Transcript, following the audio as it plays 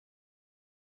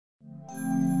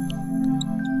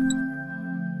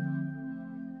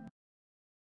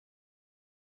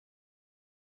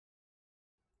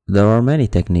There are many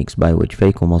techniques by which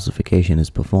phacoemulsification is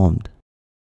performed.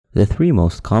 The three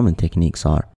most common techniques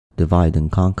are divide and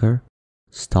conquer,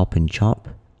 stop and chop,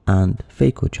 and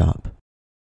phaco chop.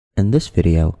 In this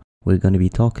video, we're going to be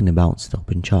talking about stop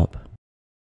and chop.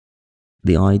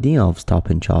 The idea of stop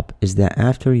and chop is that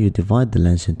after you divide the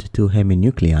lens into two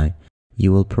heminuclei,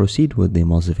 you will proceed with the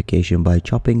emulsification by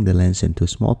chopping the lens into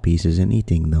small pieces and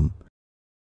eating them.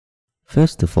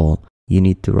 First of all, you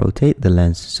need to rotate the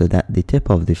lens so that the tip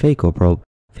of the phaco probe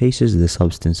faces the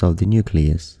substance of the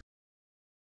nucleus.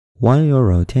 While you're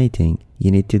rotating, you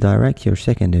need to direct your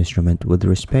second instrument with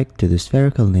respect to the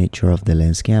spherical nature of the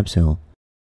lens capsule,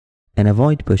 and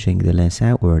avoid pushing the lens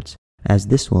outwards, as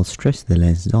this will stress the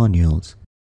lens zonules.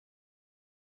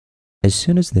 As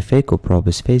soon as the phaco probe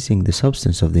is facing the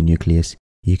substance of the nucleus,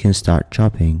 you can start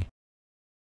chopping.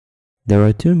 There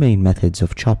are two main methods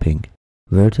of chopping: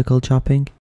 vertical chopping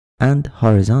and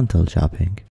horizontal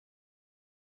chopping.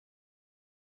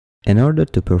 In order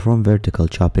to perform vertical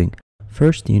chopping,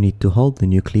 first you need to hold the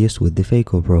nucleus with the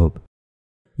phaco probe.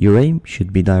 Your aim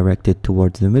should be directed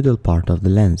towards the middle part of the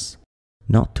lens,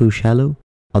 not too shallow,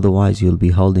 otherwise you'll be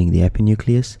holding the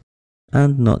epinucleus,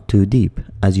 and not too deep,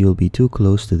 as you'll be too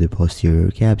close to the posterior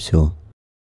capsule.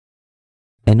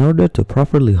 In order to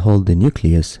properly hold the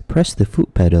nucleus, press the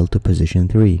foot pedal to position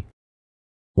 3.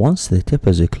 Once the tip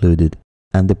is occluded,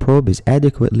 and the probe is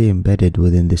adequately embedded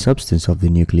within the substance of the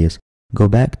nucleus, go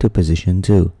back to position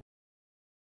 2.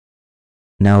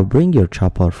 Now bring your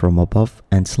chopper from above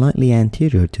and slightly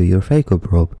anterior to your phaco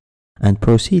probe, and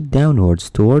proceed downwards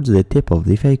towards the tip of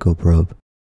the phaco probe.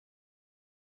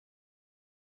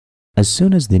 As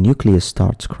soon as the nucleus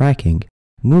starts cracking,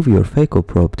 move your phaco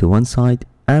probe to one side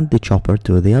and the chopper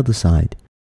to the other side.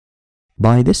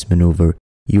 By this maneuver,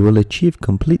 you will achieve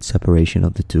complete separation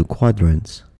of the two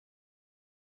quadrants.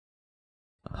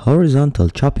 Horizontal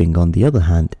chopping, on the other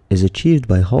hand, is achieved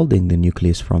by holding the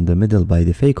nucleus from the middle by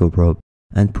the phaco probe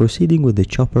and proceeding with the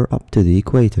chopper up to the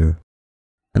equator.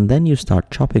 And then you start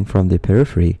chopping from the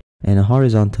periphery in a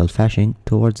horizontal fashion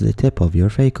towards the tip of your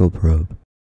phaco probe.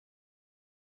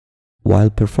 While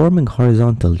performing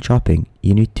horizontal chopping,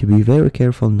 you need to be very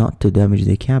careful not to damage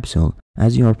the capsule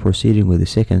as you are proceeding with the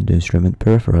second instrument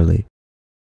peripherally.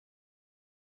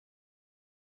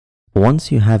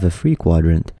 Once you have a free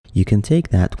quadrant, you can take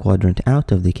that quadrant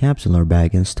out of the capsular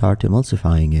bag and start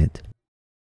emulsifying it.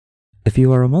 If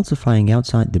you are emulsifying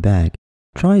outside the bag,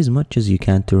 try as much as you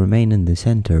can to remain in the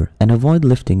center and avoid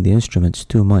lifting the instruments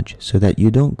too much so that you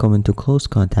don't come into close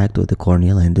contact with the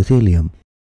corneal endothelium.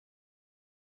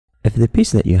 If the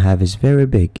piece that you have is very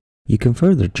big, you can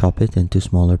further chop it into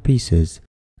smaller pieces,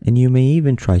 and you may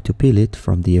even try to peel it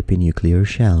from the epinuclear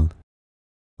shell.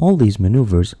 All these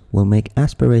maneuvers will make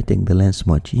aspirating the lens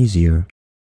much easier.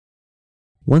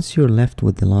 Once you're left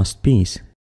with the last piece,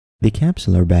 the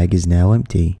capsular bag is now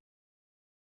empty.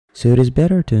 So it is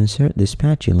better to insert the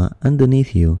spatula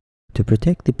underneath you to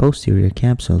protect the posterior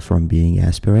capsule from being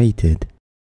aspirated.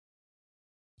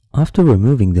 After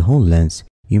removing the whole lens,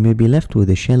 you may be left with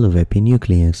a shell of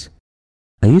epinucleus.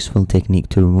 A useful technique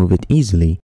to remove it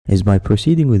easily is by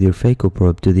proceeding with your phaco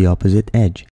probe to the opposite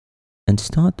edge and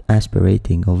start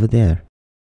aspirating over there.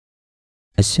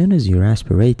 As soon as you're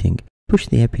aspirating, push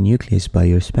the epinucleus by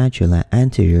your spatula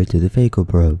anterior to the phaco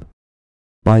probe.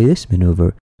 By this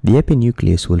maneuver, the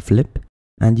epinucleus will flip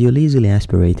and you'll easily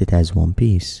aspirate it as one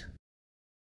piece.